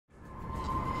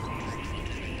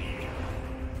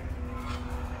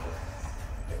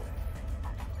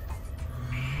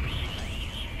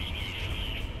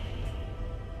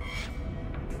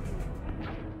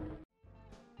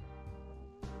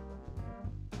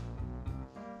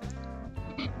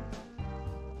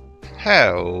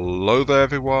Hello there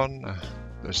everyone,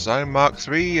 this is Mark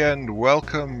III and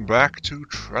welcome back to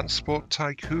Transport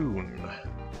Tycoon.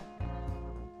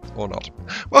 Or not.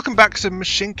 Welcome back to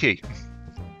Mashinky.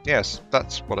 Yes,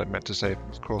 that's what I meant to say,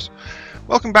 of course.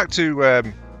 Welcome back to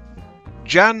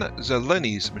Jan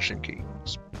Zeleni's Mashinky.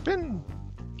 It's been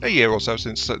a year or so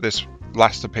since this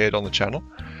last appeared on the channel.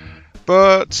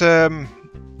 But,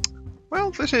 well,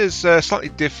 this is a slightly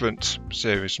different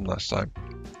series from last time.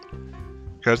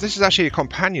 Because this is actually a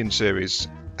companion series.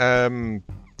 Dama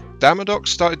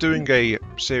started doing a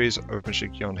series of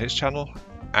Mashinky on his channel,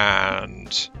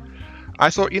 and I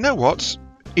thought, you know what?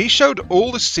 He showed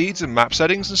all the seeds and map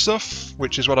settings and stuff,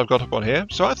 which is what I've got up on here.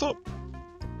 So I thought,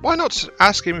 why not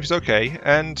ask him if he's okay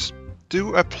and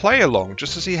do a play-along,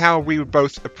 just to see how we would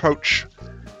both approach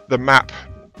the map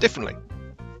differently.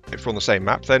 If we're on the same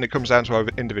map, then it comes down to our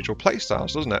individual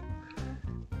playstyles, doesn't it?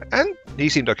 And he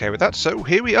seemed okay with that, so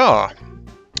here we are.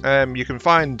 You can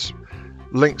find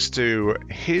links to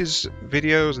his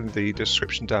videos in the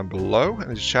description down below in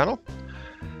his channel,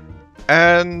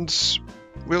 and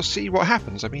we'll see what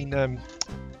happens. I mean, I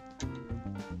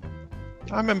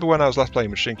remember when I was last playing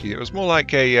Mashinky, it was more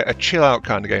like a chill-out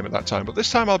kind of game at that time, but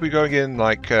this time I'll be going in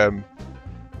like,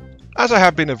 as I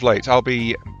have been of late, I'll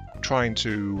be trying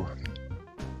to...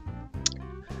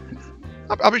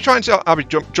 I'll be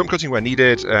jump cutting where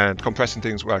needed and compressing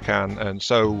things where I can, and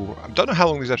so I don't know how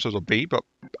long these episodes will be, but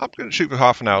I'm going to shoot for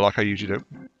half an hour like I usually do,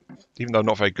 even though I'm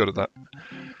not very good at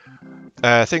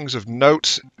that. Things of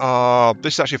note are,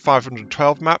 this is actually a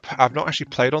 512 map. I've not actually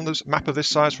played on this map of this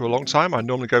size for a long time. I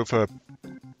normally go for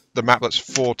the map that's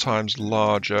 4 times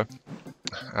larger.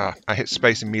 I hit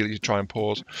space immediately to try and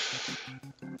pause.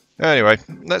 Anyway,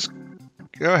 let's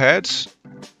go ahead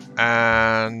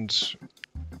and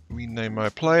rename my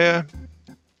player.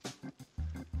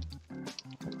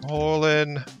 All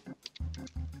in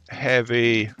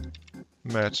heavy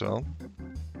metal.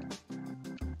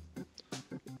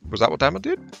 Was that what Dama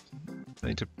did? I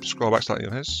need to scroll back slightly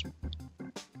on his.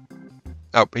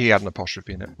 Oh, he had an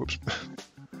apostrophe in it. Whoops.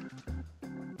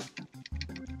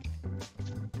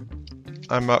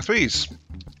 I'm Mark III's.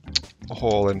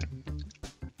 All in.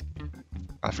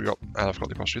 I forgot the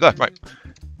apostrophe there. Right.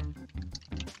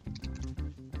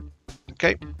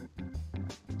 Okay.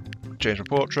 Change my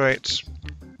portrait.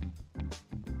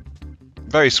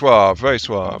 Very suave, very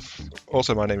suave.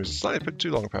 Also, my name is slightly a bit too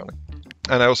long, apparently.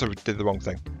 And I also did the wrong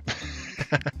thing.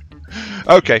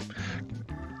 Okay.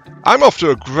 I'm off to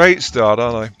a great start,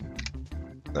 aren't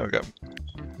I? There we go.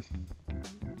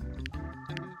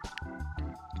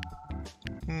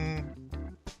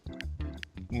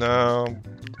 No.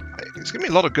 It's giving me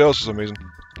a lot of girls for some reason.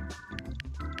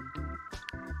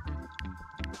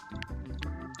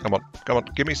 Come on,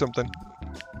 give me something.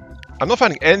 I'm not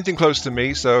finding anything close to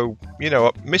me, so, you know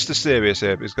what, Mr. Serious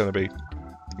here is going to be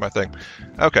my thing.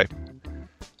 Okay.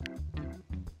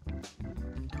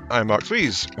 I'm Mark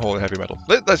III's All in Heavy Metal.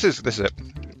 This is it.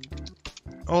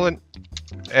 All in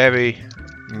Heavy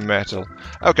Metal.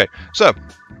 Okay, so, as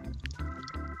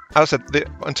I said, the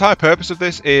entire purpose of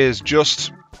this is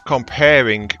just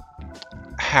comparing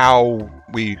how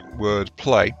we would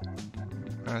play.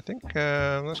 I think,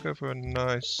 let's go for a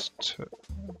nice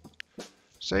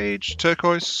sage,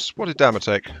 turquoise. What did Dama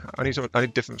take? I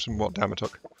need different from what Dama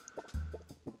took.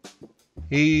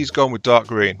 He's gone with dark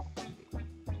green.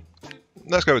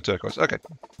 Let's go with turquoise. Okay.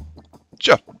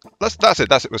 Sure. That's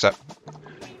it, we're set.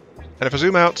 And if I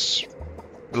zoom out,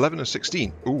 11 and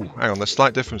 16. Ooh, hang on, there's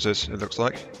slight differences, it looks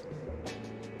like.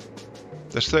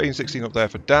 There's 13, 16 up there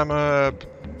for Dama.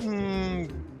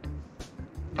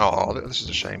 Oh, this is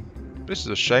a shame. This is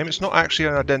a shame. It's not actually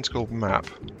an identical map.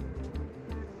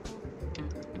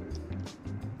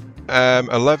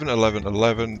 11, 11,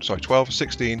 11. Sorry, 12,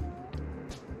 16.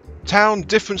 Town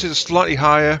differences are slightly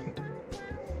higher.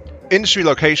 Industry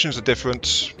locations are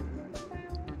different.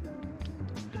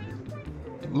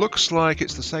 Looks like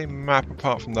it's the same map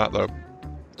apart from that, though.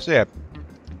 So yeah.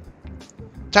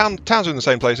 Towns are in the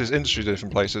same places. Industries are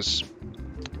different places.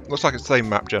 Looks like it's the same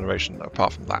map generation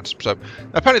apart from that. So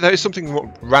apparently there is something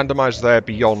randomized there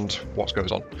beyond what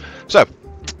goes on. So,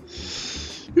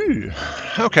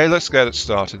 okay, let's get it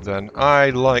started then.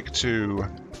 I like to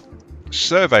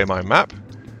survey my map.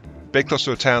 Big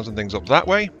cluster of towns and things up that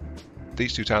way.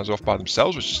 These 2 towns are off by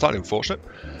themselves, which is slightly unfortunate.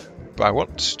 But I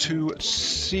want to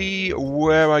see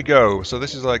where I go. So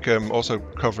this is like also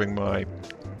covering my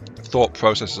thought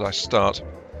process as I start.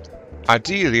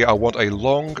 Ideally, I want a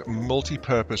long,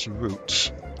 multi-purpose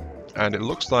route, and it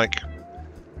looks like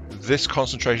this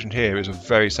concentration here is a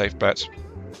very safe bet.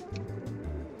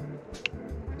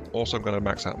 Also, I'm going to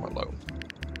max out my low.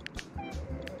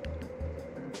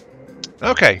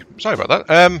 Okay, sorry about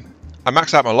that. I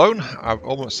maxed out my loan. I've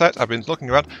almost set. I've been looking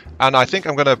around, and I think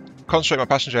I'm going to concentrate my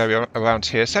passenger area around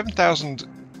here. 7,000.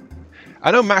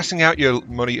 I know maxing out your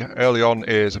money early on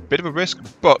is a bit of a risk,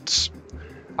 but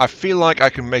I feel like I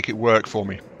can make it work for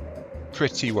me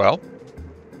pretty well.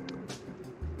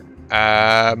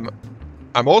 I'm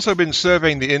also been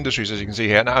surveying the industries, as you can see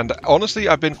here, and honestly,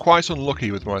 I've been quite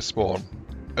unlucky with my spawn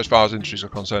as far as industries are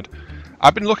concerned.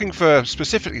 I've been looking for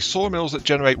specifically sawmills that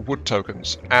generate wood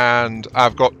tokens, and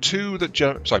I've got three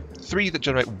that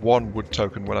generate 1 wood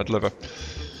token when I deliver.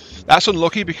 That's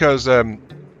unlucky because on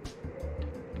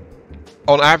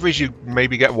average you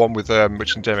maybe get one with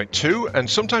which can generate 2, and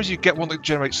sometimes you get one that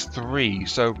generates 3.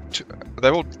 So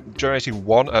they're all generating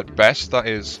 1 at best. That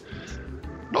is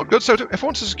not good. So if I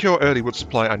want to secure early wood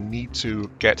supply, I need to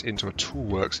get into a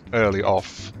toolworks early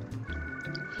off.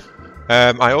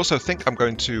 I also think I'm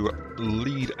going to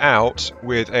lead out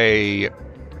with a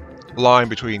line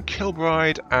between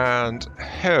Kilbride and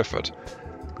Hereford,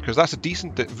 because that's a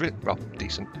decent,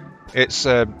 decent. It's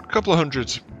a couple of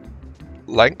hundred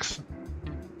length,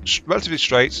 relatively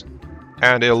straight,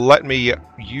 and it'll let me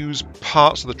use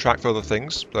parts of the track for other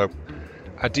things. So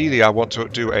ideally I want to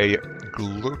do a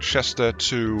Gloucester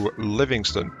to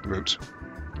Livingston route.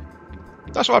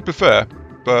 That's what I prefer,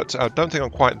 but I don't think I'm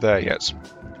quite there yet.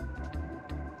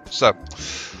 So,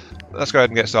 let's go ahead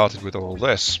and get started with all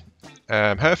this.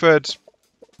 Hereford,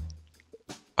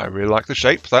 I really like the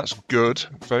shape. That's good.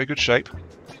 Very good shape.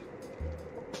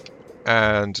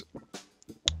 And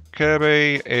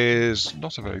Kirby is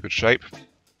not a very good shape.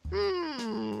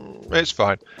 It's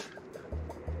fine.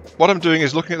 What I'm doing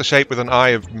is looking at the shape with an eye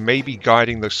of maybe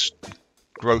guiding the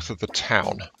growth of the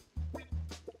town.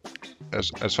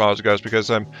 As far as it goes, because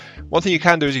one thing you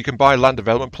can do is you can buy land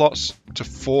development plots to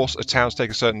force a town to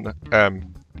take a certain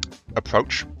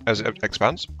approach as it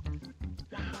expands.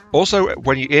 Also,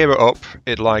 when you era up,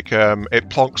 it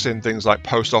plonks in things like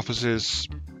post offices,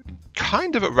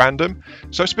 kind of at random.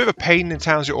 So it's a bit of a pain in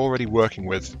towns you're already working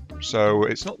with. So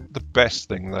it's not the best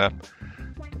thing there.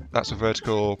 That's a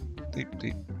vertical. Deep.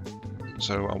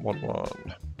 So I want one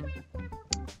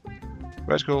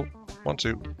vertical. 1,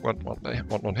 2,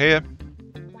 1 here.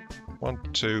 1,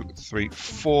 2, 3,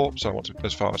 4. So I want to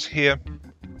as far as here.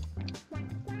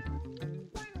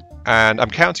 And I'm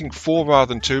counting 4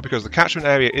 rather than 2 because the catchment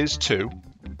area is 2,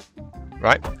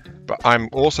 right? But I'm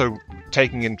also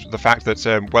taking into the fact that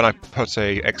when I put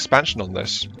a expansion on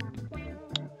this,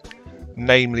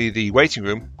 namely the waiting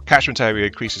room, catchment area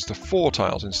increases to 4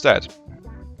 tiles instead.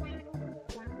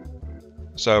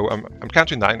 So I'm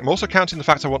counting that. I'm also counting the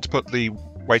fact I want to put the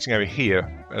waiting area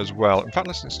here as well. In fact,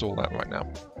 let's install that right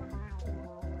now.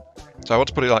 So I want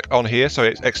to put it like on here, so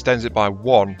it extends it by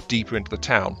 1 deeper into the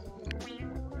town.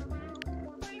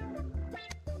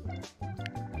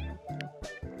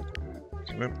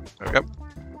 There we go.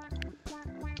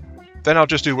 Then I'll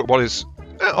just do what is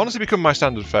honestly become my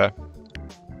standard fare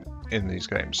in these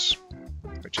games,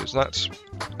 which is that,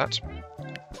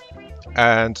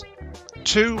 and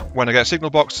 2. When I get a signal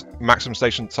box, maximum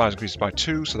station size increases by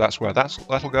 2, so that's where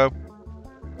that'll go.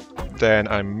 Then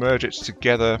I merge it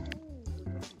together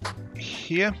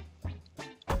here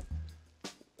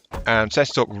and set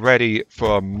it up ready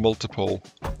for multiple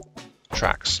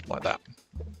tracks like that.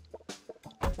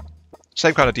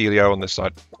 Same kind of dealio on this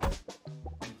side.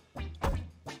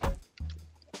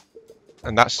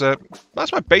 And that's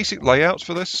my basic layout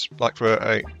for this, like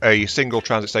for a single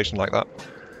transit station like that.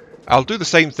 I'll do the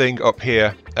same thing up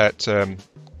here at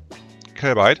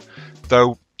Kirby,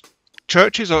 though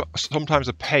churches are sometimes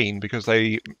a pain because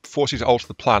they force you to alter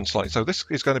the plan slightly. So this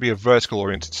is going to be a vertical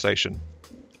oriented station.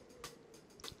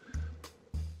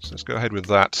 So let's go ahead with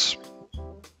that.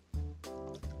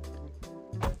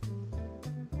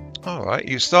 Alright,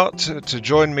 you start to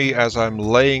join me as I'm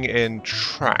laying in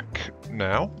track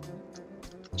now,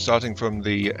 starting from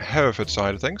the Hereford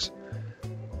side of things.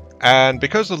 And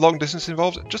because the long distance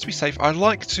involved, just to be safe, I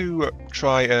like to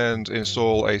try and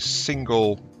install a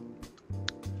single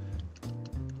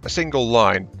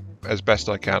line as best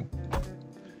I can.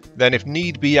 Then if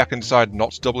need be, I can decide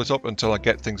not to double it up until I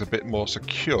get things a bit more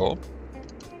secure.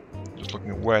 Just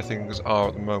looking at where things are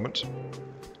at the moment.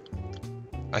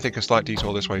 I think a slight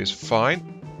detour this way is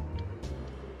fine.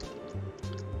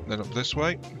 Then up this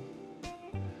way.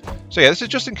 So yeah, this is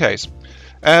just in case.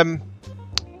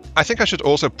 I think I should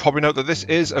also probably note that this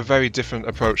is a very different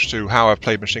approach to how I've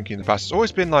played Mashinky in the past. It's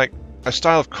always been like a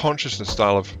style of consciousness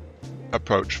style of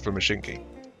approach for Mashinky,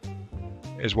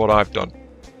 is what I've done.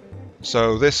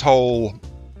 So this whole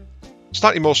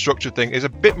slightly more structured thing is a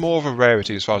bit more of a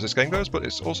rarity as far as this game goes, but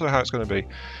it's also how it's going to be.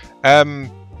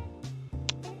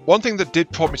 One thing that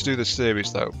did prompt me to do this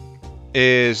series, though,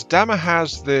 is Dama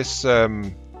has this,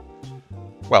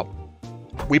 well,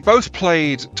 we both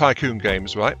played Tycoon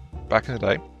games, right, back in the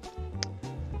day.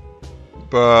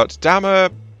 But Dama,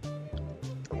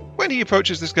 when he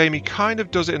approaches this game, he kind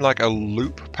of does it in like a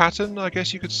loop pattern, I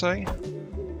guess you could say.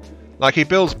 Like, he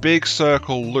builds big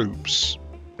circle loops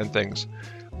and things,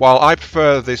 while I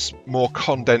prefer this more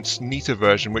condensed, neater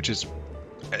version, which is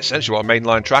essentially what a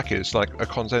mainline track is, like a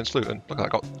condensed loop. And look, I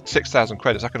got 6,000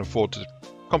 credits. I can afford to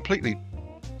completely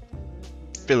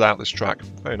fill out this track.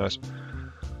 Very nice.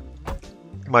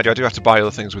 Mind you, I do have to buy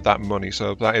other things with that money,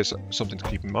 so that is something to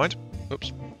keep in mind.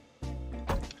 Oops.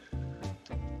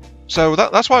 So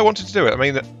that's why I wanted to do it. I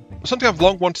mean, something I've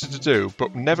long wanted to do,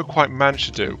 but never quite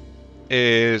managed to do,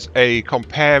 is a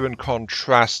compare and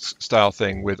contrast style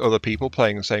thing with other people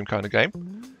playing the same kind of game.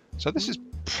 So this is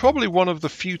probably one of the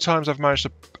few times I've managed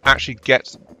to actually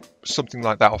get something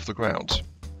like that off the ground.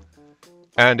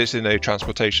 And it's in a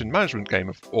transportation management game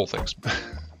of all things.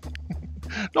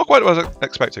 Not quite what I was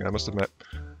expecting, I must admit.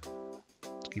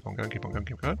 Keep on going, keep on going,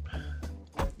 keep going.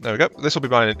 There we go. This will be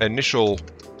my initial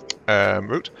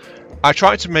route. I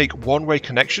tried to make one-way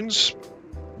connections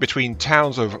between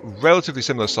towns of relatively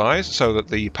similar size so that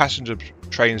the passenger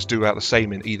trains do about the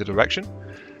same in either direction.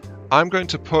 I'm going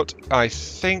to put, I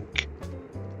think,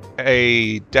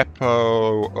 a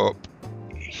depot up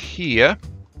here,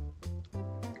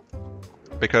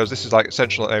 because this is like a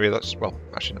central area that's, well,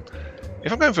 actually no.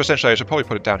 If I'm going for a central area, I should probably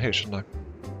put it down here, shouldn't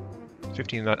I?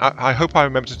 15.9. I hope I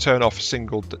remember to turn off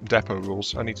single depot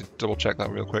rules. I need to double check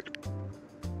that real quick.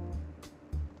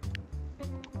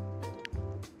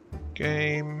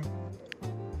 Game.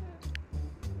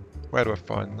 Where do I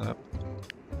find that?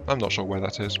 I'm not sure where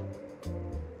that is.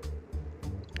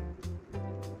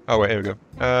 Oh wait, here we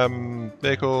go.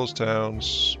 Vehicles,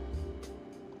 towns.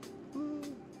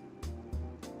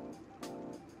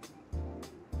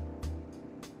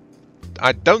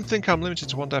 I don't think I'm limited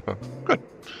to one depot. Good.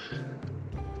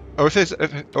 Or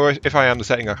if I am the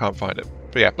setting, I can't find it.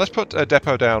 But yeah, let's put a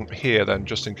depot down here then,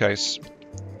 just in case.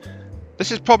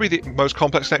 This is probably the most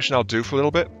complex connection I'll do for a little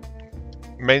bit,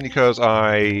 mainly because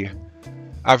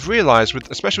I've realised,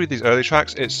 especially with these early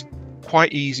tracks, it's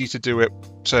quite easy to do it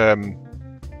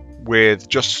with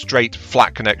just straight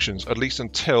flat connections, at least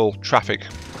until traffic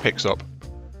picks up.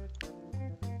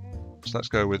 So let's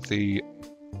go with the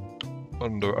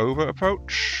under-over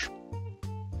approach.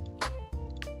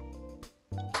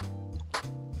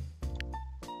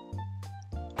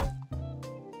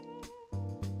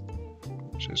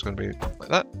 So it's going to be like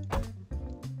that.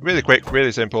 Really quick,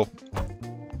 really simple.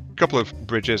 Couple of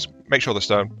bridges, make sure they're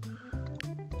stone.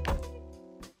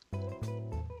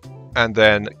 And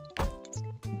then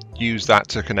use that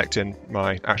to connect in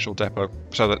my actual depot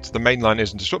so that the main line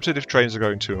isn't disrupted if trains are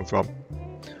going to and from.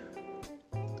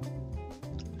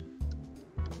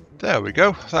 There we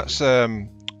go. That's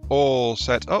all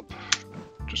set up.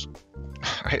 Just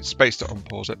I hit space to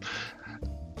unpause it.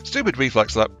 Stupid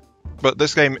reflex that. But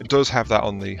this game does have that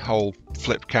on the whole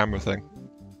flip camera thing.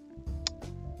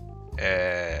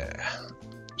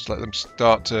 Just let them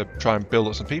start to try and build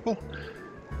up some people.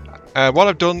 What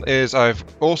I've done is I've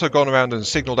also gone around and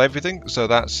signalled everything, so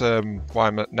that's why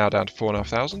I'm now down to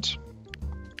 4,500.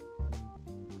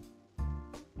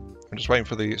 I'm just waiting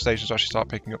for the stations to actually start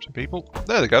picking up some people.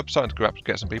 There they go, starting to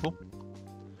get some people.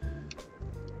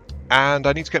 And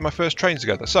I need to get my first trains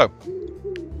together, so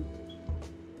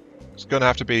it's going to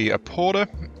have to be a porter,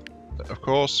 of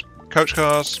course, coach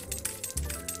cars,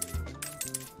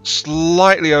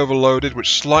 slightly overloaded,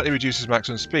 which slightly reduces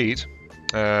maximum speed.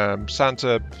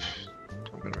 Santa,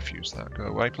 I'm going to refuse that. Go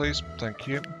away, please. Thank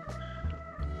you.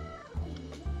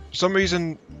 For some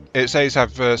reason, it says I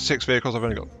have 6 vehicles. I've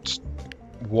only got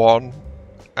 1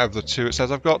 out of the 2 it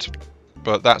says I've got,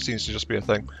 but that seems to just be a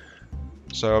thing.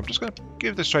 So I'm just going to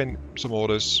give this train some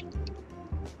orders,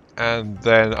 and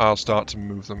then I'll start to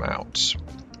move them out.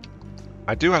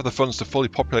 I do have the funds to fully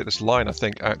populate this line, I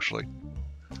think, actually.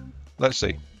 Let's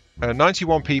see.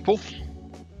 91 people.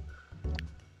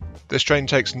 This train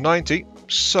takes 90,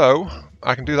 so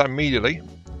I can do that immediately.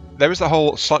 There is the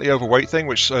whole slightly overweight thing,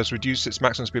 which has reduced its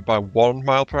maximum speed by 1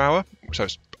 mile per hour, so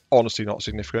it's honestly not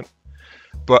significant.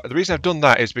 But the reason I've done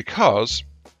that is because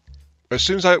as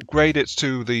soon as I upgrade it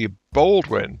to the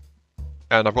Baldwin,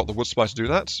 and I've got the wood supply to do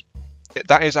that,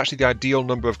 that is actually the ideal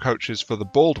number of coaches for the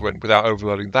Baldwin without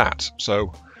overloading that.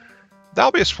 So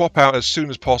that'll be a swap out as soon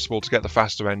as possible to get the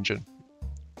faster engine.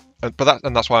 And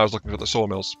that's why I was looking for the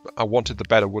sawmills. I wanted the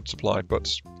better wood supply,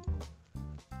 but...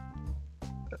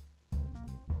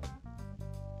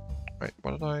 Wait,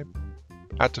 what did I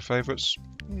add to favourites?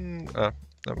 Never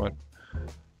mind.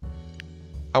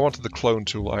 I wanted the clone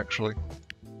tool, actually.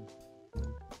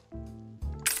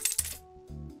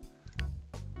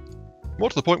 More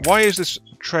to the point, why is this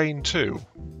train 2?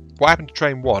 What happened to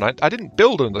train 1? I didn't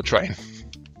build another train.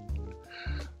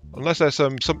 Unless there's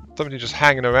something just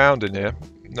hanging around in here.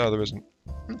 No, there isn't.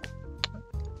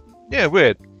 Yeah,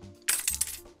 weird.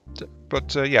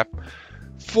 But, yeah.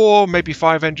 4, maybe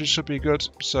 5 engines should be good.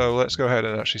 So let's go ahead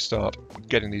and actually start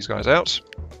getting these guys out.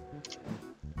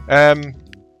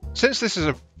 Since this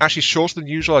is actually shorter than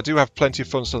usual, I do have plenty of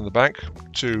funds still in the bank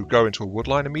to go into a wood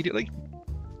line immediately.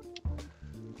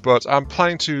 But I'm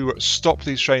planning to stop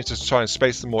these trains to try and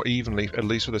space them more evenly, at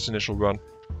least for this initial run.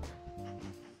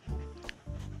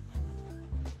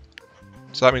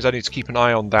 So that means I need to keep an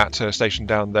eye on that station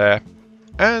down there.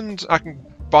 And I can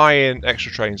buy in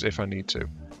extra trains if I need to.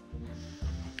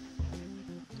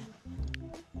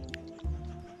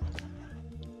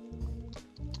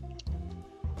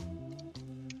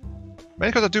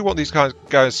 Mainly because I do want these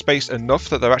guys spaced enough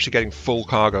that they're actually getting full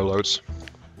cargo loads.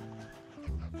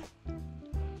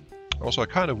 Also, I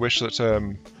kind of wish that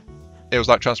it was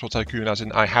like Transport Tycoon, as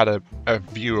in I had a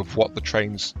view of what the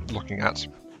train's looking at.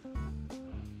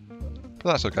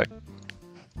 But that's okay.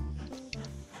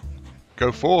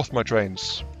 Go forth, my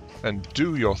trains, and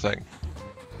do your thing.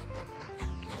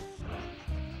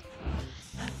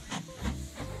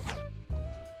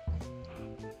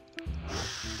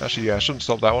 Actually, yeah, I shouldn't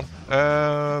stop that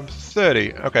one.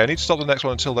 30. Okay, I need to stop the next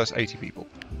one until there's 80 people.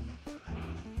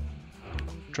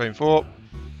 Train 4.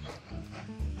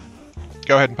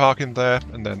 Go ahead and park in there,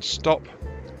 and then stop.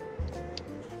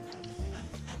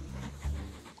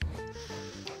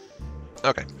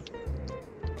 Okay.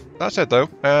 That said, though,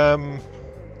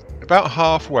 about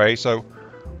halfway, so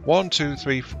 1, 2,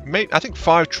 3, maybe, I think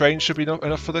 5 trains should be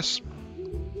enough for this.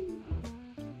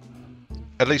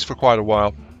 At least for quite a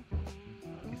while.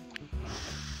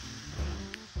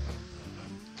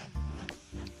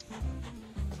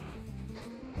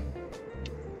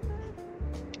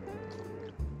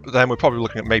 But then we're probably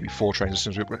looking at maybe 4 trains as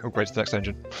soon as we upgrade to the next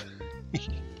engine.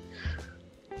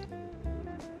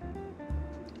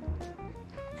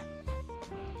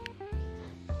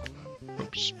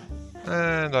 Oops.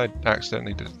 And I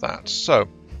accidentally did that. So,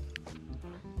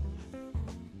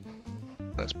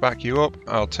 let's back you up.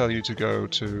 I'll tell you to go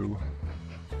to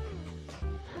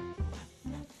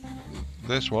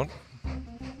this one.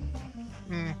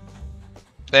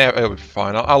 There, it'll be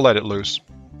fine. I'll let it loose.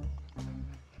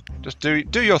 Just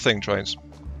do your thing, trains.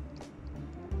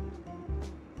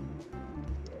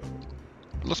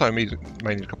 Looks like I may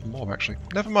need a couple more, actually.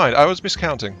 Never mind, I was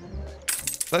miscounting.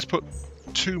 Let's put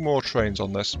 2 more trains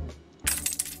on this.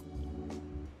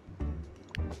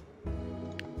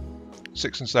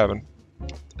 6 and 7.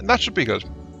 And that should be good.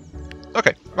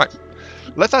 Okay, right.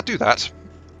 Let that do that.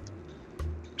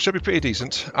 Should be pretty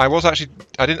decent. I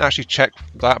didn't actually check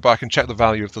that, but I can check the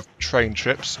value of the train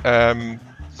trips.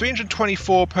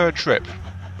 324 per trip.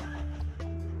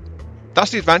 That's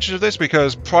the advantage of this,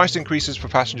 because price increases for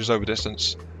passengers over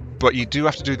distance, but you do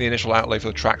have to do the initial outlay for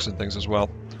the tracks and things as well.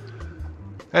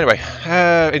 Anyway,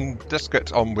 let's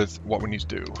get on with what we need to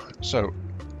do. So,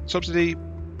 subsidy,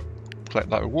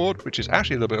 collect that reward, which is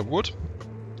actually a little bit of wood.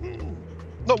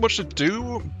 Not much to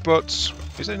do, but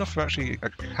is it enough for actually a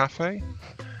cafe?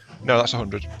 No, that's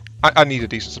 100. I need a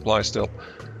decent supply still.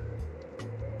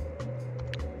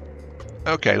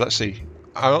 Okay, let's see.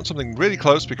 I want something really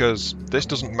close because this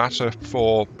doesn't matter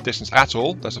for distance at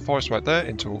all. There's a forest right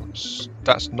there.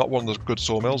 That's not one of the good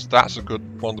sawmills. That's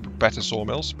one of the better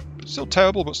sawmills. Still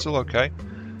terrible, but still okay.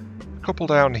 A couple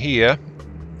down here,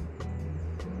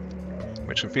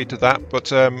 which can feed to that.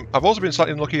 But I've also been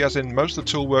slightly unlucky, as in most of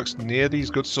the tool works near these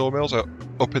good sawmills are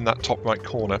up in that top right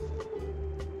corner.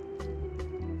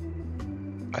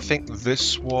 I think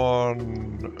this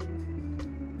one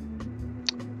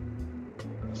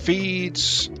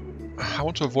feeds. I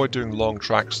want to avoid doing long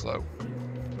tracks though.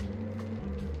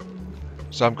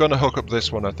 So I'm going to hook up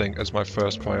this one, I think, as my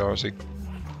first priority.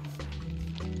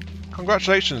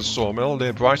 Congratulations, Sawmill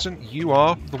near Brighton. You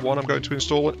are the one I'm going to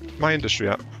install my industry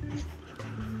at.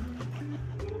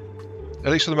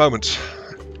 At least for the moment.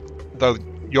 Though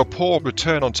your poor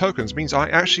return on tokens means I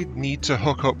actually need to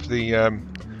hook up the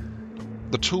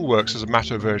toolworks as a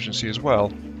matter of urgency as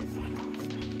well.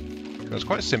 Because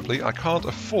quite simply, I can't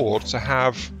afford to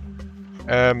have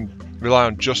rely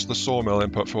on just the sawmill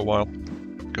input for a while,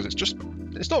 because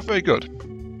it's not very good.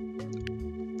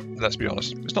 Let's be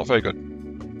honest, it's not very good.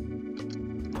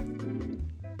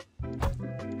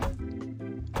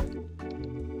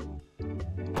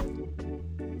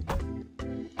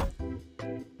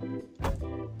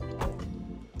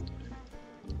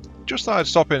 just thought I'd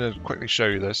stop in and quickly show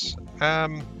you this.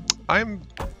 I'm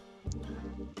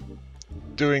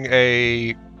doing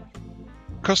a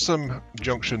custom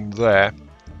junction there.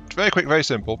 It's very quick, very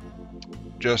simple.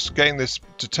 Just getting this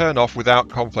to turn off without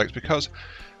conflict, because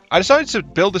I decided to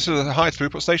build this as a high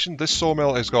throughput station. This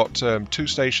sawmill has got 2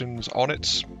 stations on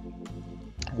it.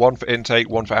 One for intake,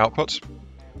 one for output.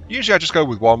 Usually I just go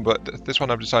with one, but this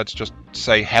one I've decided to just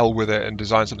say hell with it and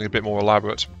design something a bit more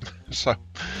elaborate. So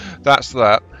that's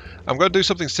that. I'm going to do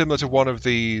something similar to one of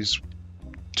these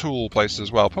tool places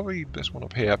as well. Probably this one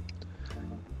up here.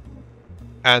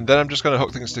 And then I'm just going to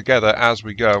hook things together as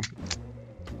we go.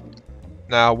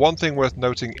 Now, one thing worth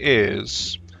noting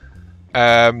is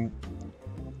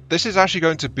this is actually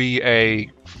going to be a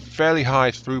fairly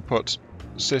high throughput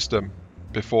system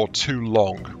before too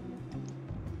long.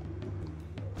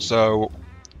 So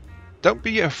don't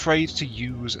be afraid to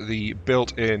use the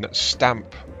built-in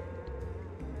stamp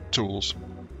tools.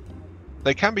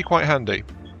 They can be quite handy.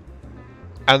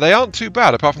 And they aren't too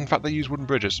bad, apart from the fact they use wooden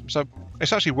bridges. So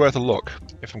it's actually worth a look,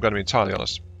 if I'm going to be entirely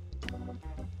honest.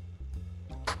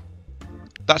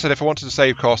 That said, if I wanted to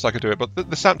save cost, I could do it, but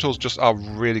the stamp tools just are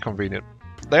really convenient.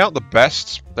 They aren't the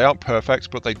best, they aren't perfect,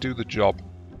 but they do the job.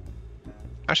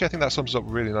 Actually, I think that sums up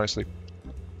really nicely.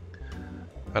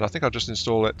 And I think I'll just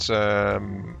install it.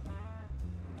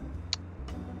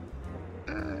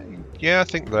 Yeah, I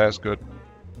think there's good.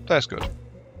 There's good.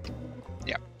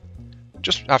 Yeah.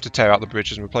 Just have to tear out the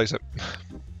bridges and replace it.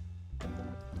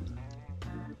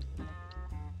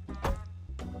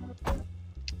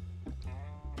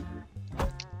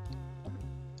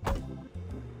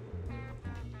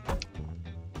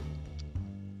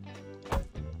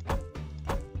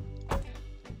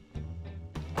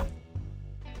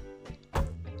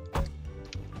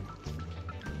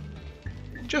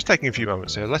 Just taking a few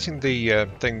moments here, letting the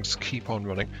things keep on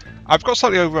running. I've got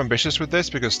slightly over-ambitious with this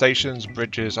because stations,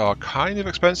 bridges are kind of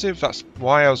expensive. That's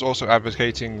why I was also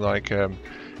advocating like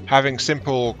having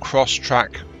simple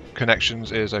cross-track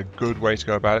connections is a good way to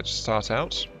go about it to start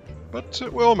out. But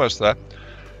we're almost there.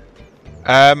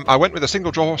 I went with a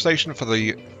single drop-off station for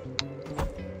the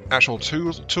actual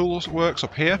tools works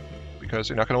up here because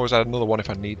I can always add another one if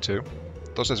I need to.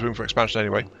 Thus there's room for expansion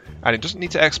anyway. And it doesn't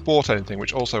need to export anything,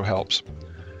 which also helps.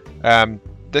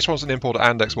 This one's an importer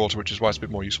and exporter, which is why it's a bit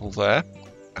more useful there.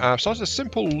 I've started a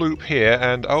simple loop here,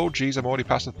 and oh geez, I'm already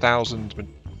past 1,000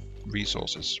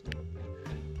 resources.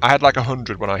 I had like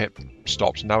 100 when I hit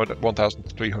stops, now at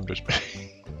 1,300.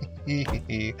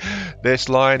 This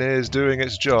line is doing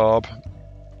its job.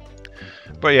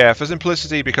 But yeah, for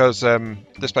simplicity, because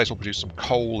this place will produce some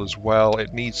coal as well,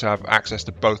 it needs to have access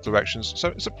to both directions.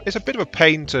 So it's a bit of a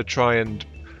pain to try and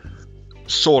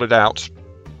sort it out,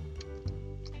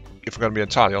 if we're going to be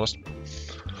entirely honest.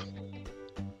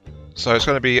 So it's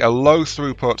going to be a low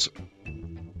throughput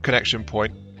connection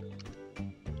point,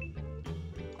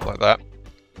 like that.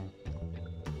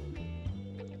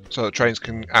 So that trains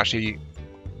can actually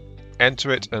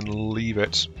enter it and leave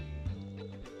it.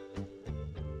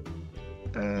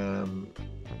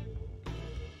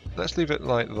 Let's leave it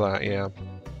like that, yeah.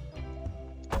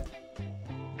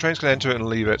 Trains can enter it and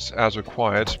leave it as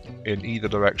required in either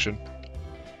direction.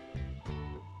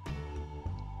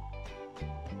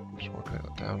 Just working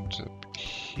that down to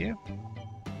here.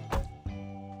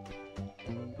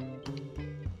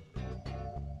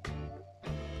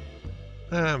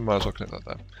 And might as well connect that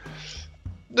there.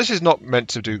 This is not meant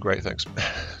to do great things,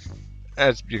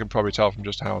 as you can probably tell from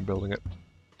just how I'm building it.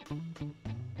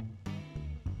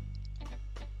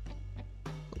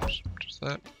 Oops, just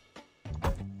that.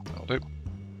 That'll do.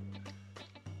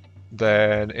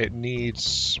 Then it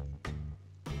needs...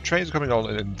 Trains are coming on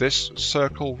in this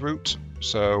circle route,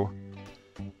 so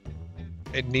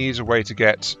it needs a way to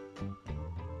get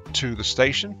to the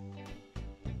station,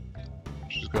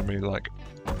 which is going to be like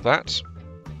that.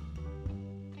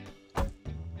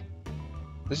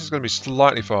 This is going to be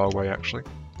slightly far away, actually.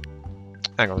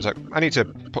 Hang on a sec. I need to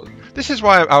put... This is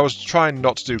why I was trying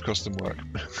not to do custom work.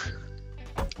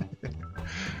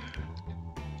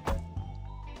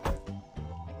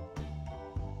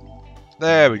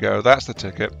 There we go. That's the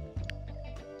ticket.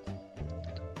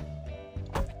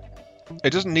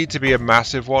 It doesn't need to be a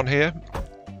massive one here,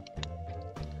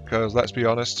 because let's be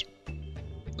honest.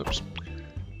 Oops.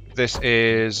 This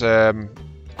is...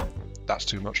 that's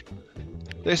too much.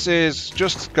 This is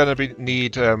just going to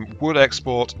need wood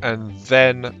export, and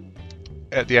then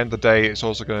at the end of the day it's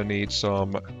also going to need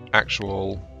some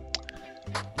actual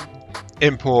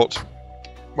import.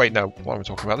 Wait, no, what am I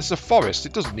talking about? This is a forest,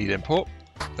 it doesn't need import,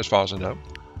 as far as I know.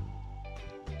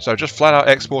 So just flat out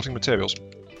exporting materials.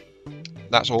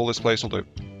 That's all this place will do.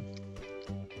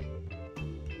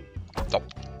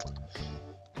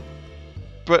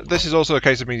 but this is also a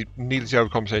case of me needing to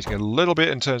overcompensating a little bit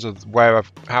in terms of where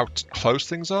how close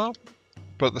things are.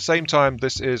 But at the same time,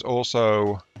 this is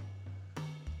also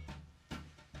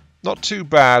not too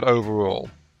bad overall.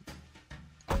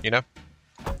 You know,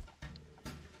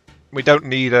 we don't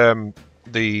need that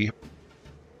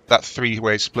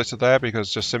three-way splitter there,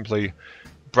 because just simply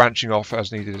branching off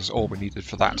as needed is all we needed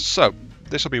for that. So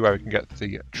this will be where we can get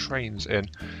the trains in.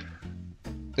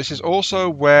 This is also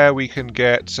where we can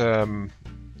get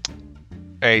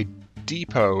a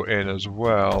depot in as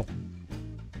well.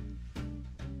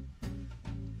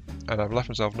 And I've left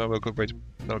myself no good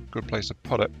place to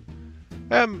put it.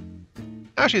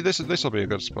 Actually, this will be a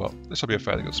good spot. This will be a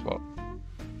fairly good spot.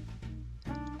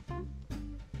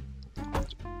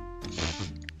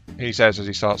 He says as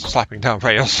he starts slapping down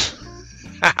rails.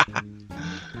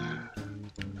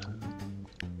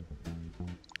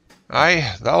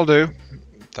 Aye, that'll do.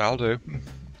 That'll do.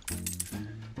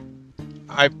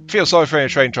 I feel sorry for any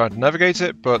train trying to navigate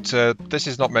it, but this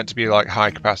is not meant to be like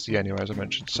high capacity anyway, as I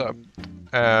mentioned. So,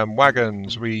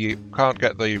 wagons, we can't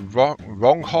get the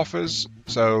wrong hoffers,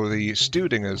 so the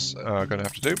Studingers are going to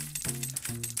have to do.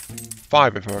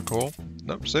 5 if I recall.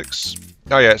 Nope, 6.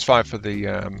 Oh yeah, it's 5 for the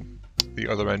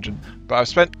other engine. But I've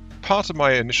spent part of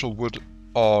my initial wood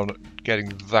on getting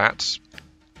that.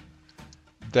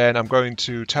 Then I'm going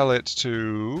to tell it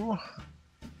to...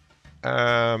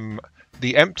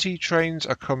 the empty trains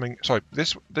are coming... Sorry,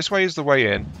 this way is the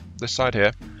way in. This side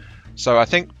here. So I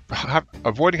think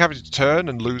avoiding having to turn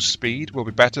and lose speed will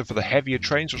be better for the heavier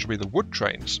trains, which will be the wood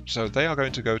trains. So they are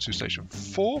going to go to station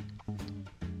 4.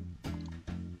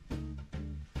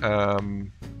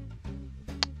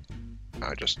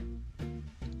 I just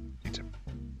need to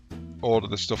order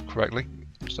the stuff correctly.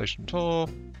 Station 4.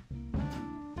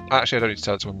 Actually, I don't need to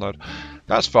tell it to unload.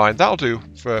 That's fine. That'll do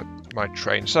for my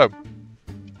train. So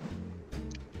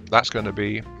that's going to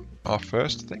be our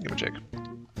first thingamajig.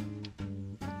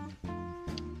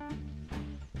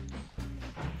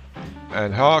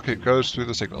 And hark, it goes through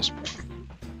the signals.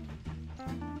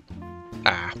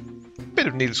 Bit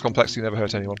of needless complexity never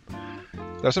hurt anyone.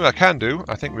 Now, something I can do,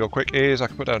 I think real quick, is I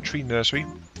can put down a tree nursery,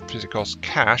 because it costs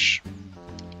cash,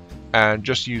 and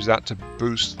just use that to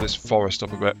boost this forest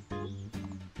up a bit.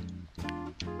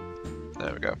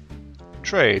 There we go.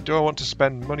 Trade. Do I want to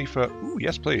spend money for... Ooh,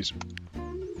 yes please.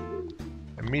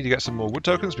 I need to get some more wood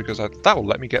tokens, because that will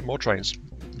let me get more trains.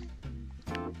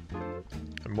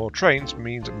 And more trains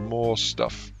means more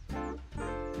stuff.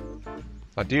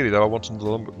 Ideally though, I want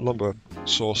another lumber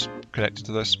source connected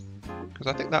to this, because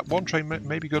I think that one train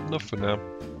may be good enough for now.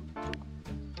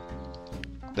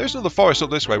 There's another forest up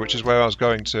this way, which is where I was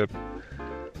going to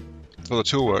for the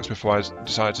toolworks before I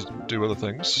decided to do other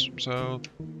things, so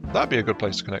that'd be a good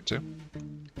place to connect to.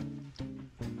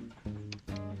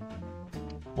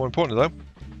 More importantly though,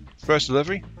 first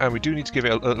delivery, and we do need to give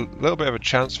it a little bit of a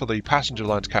chance for the passenger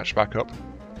line to catch back up.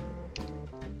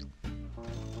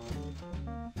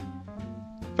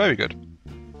 Very good.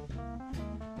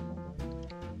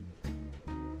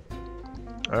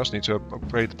 I also need to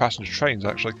upgrade the passenger trains,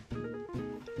 actually.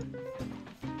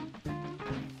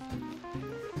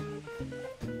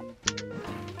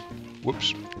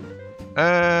 Whoops.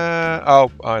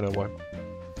 Oh, I know why.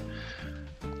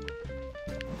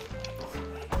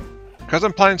 Because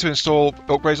I'm planning to install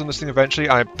upgrades on this thing eventually,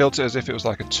 I built it as if it was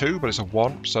like a 2, but it's a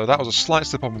 1, so that was a slight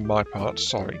slip on my part,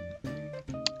 sorry.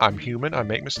 I'm human, I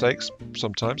make mistakes,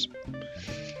 sometimes.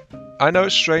 I know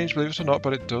it's strange, believe it or not,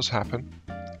 but it does happen.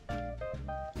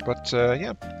 But,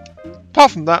 yeah.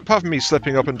 Apart from that, apart from me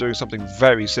slipping up and doing something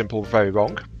very simple, very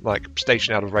wrong, like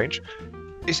station out of range,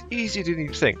 it's easier than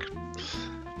you think.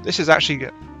 This is actually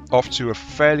off to a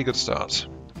fairly good start.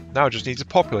 Now I just need to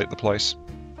populate the place,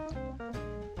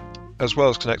 as well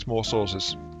as connect more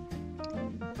sources.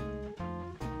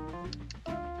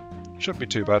 Shouldn't be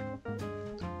too bad,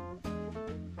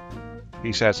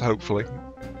 he says, hopefully.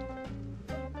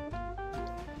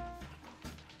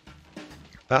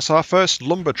 That's our first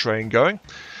lumber train going.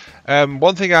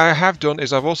 One thing I have done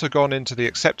is I've also gone into the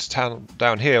accept town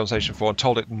down here on Station 4 and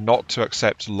told it not to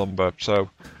accept lumber. So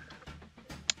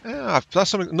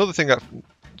that's another thing I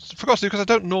forgot to do, because I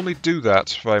don't normally do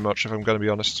that very much, if I'm going to be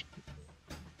honest.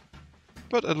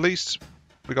 But at least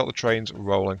we got the trains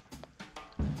rolling.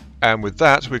 And with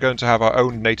that, we're going to have our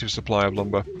own native supply of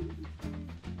lumber.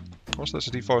 Also, there's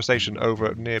a deforestation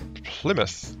over near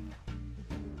Plymouth.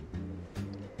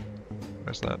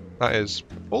 Where's that? That is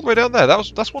all the way down there.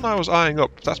 That's one I was eyeing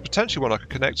up. That's potentially one I could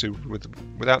connect to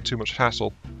without too much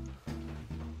hassle.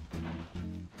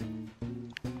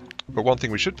 But one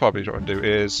thing we should probably try and do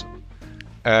is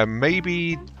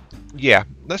maybe, yeah,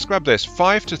 let's grab this.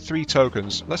 5 to 3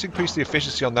 tokens. Let's increase the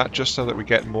efficiency on that just so that we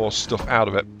get more stuff out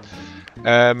of it.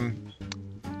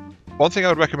 One thing I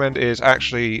would recommend is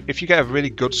actually, if you get a really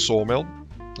good sawmill,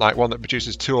 like one that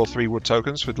produces 2 or 3 wood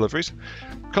tokens for deliveries,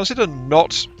 consider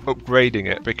not upgrading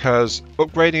it, because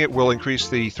upgrading it will increase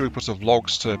the throughput of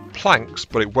logs to planks,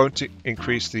 but it won't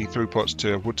increase the throughput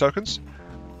to wood tokens.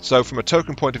 So from a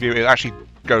token point of view, it actually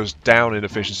goes down in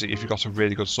efficiency if you've got a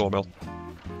really good sawmill.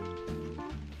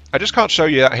 I just can't show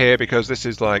you that here because this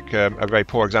is like a very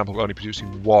poor example of only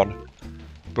producing 1.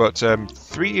 But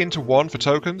 3 into 1 for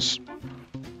tokens,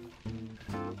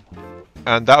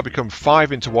 and that'll become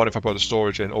 5 into 1 if I put a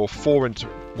storage in, or 4 into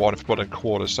 1 if I put in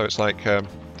quarters. So it's like, don't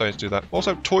need to do that.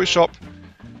 Also, toy shop.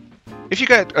 If you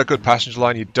get a good passenger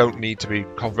line, you don't need to be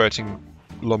converting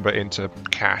lumber into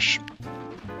cash.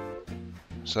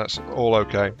 So that's all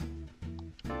okay.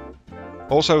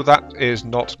 Also, that is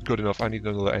not good enough. I need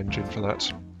another engine for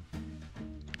that.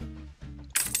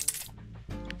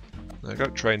 There we go.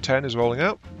 Train 10 is rolling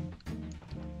out.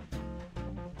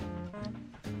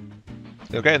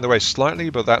 It'll get in the way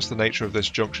slightly, but that's the nature of this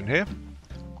junction here.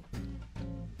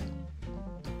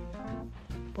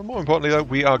 But more importantly though,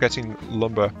 we are getting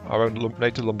lumber, our own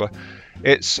native lumber.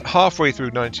 It's halfway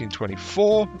through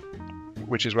 1924,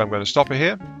 which is where I'm going to stop it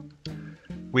here.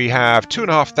 We have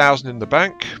 2,500 in the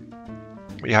bank.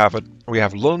 We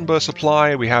have lumber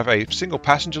supply, we have a single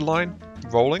passenger line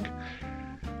rolling.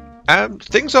 And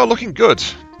things are looking good.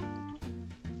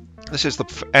 This is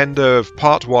the end of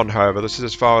part 1, however. This is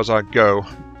as far as I go.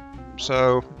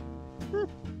 So,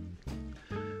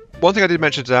 one thing I did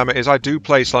mention to Dama is I do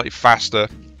play slightly faster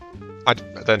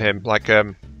than him. Like,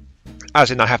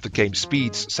 as in I have the game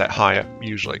speeds set higher,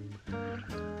 usually.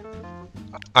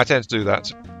 I tend to do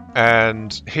that.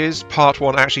 And his part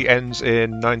 1 actually ends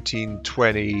in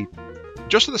 1920,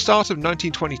 just at the start of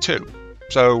 1922.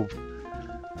 So,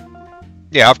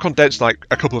 yeah, I've condensed like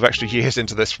a couple of extra years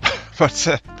into this,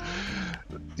 but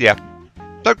yeah.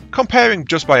 So comparing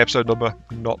just by episode number,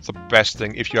 not the best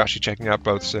thing if you're actually checking out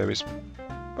both series.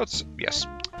 But yes.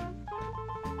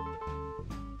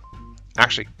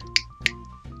 Actually,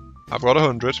 I've got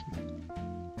 100.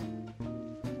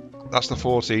 That's the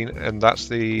 14, and that's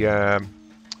the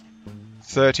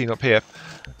 13 up here.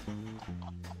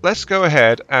 Let's go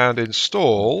ahead and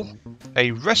install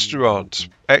a restaurant.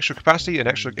 Extra capacity and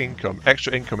extra income.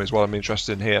 Extra income is what I'm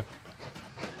interested in here.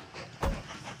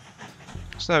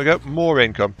 So there we go, more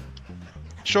income.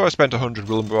 Sure, I spent 100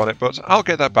 lumber on it, but I'll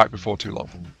get that back before too long.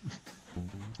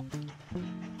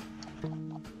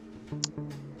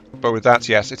 But with that,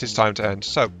 yes, it is time to end.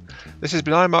 So, this has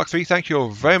been Mark III. Thank you all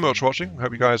very much for watching.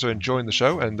 Hope you guys are enjoying the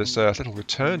show and this little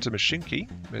return to Mashinky.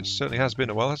 It certainly has been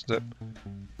a while, hasn't it?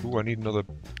 Ooh, I need another...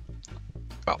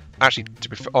 Well, actually, to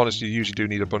be honest, you usually do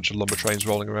need a bunch of lumber trains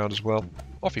rolling around as well.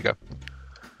 Off you go.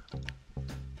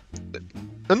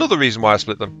 Another reason why I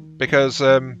split them, because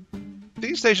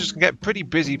these stations can get pretty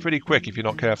busy pretty quick if you're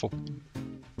not careful.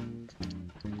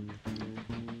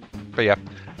 But yeah.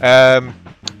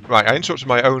 Right, I interrupted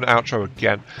my own outro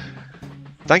again.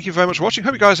 Thank you very much for watching.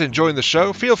 Hope you guys are enjoying the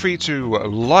show. Feel free to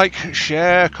like,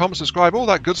 share, comment, subscribe, all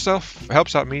that good stuff. It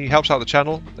helps out me, helps out the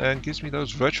channel, and gives me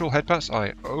those virtual head pats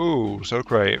I oh so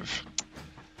crave.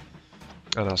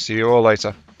 And I'll see you all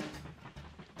later.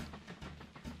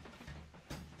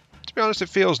 To be honest, it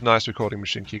feels nice recording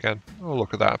Mashinky again. Oh,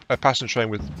 look at that. A passenger train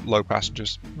with low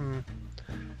passengers.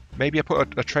 Maybe I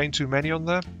put a train too many on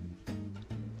there?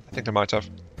 I think I might have.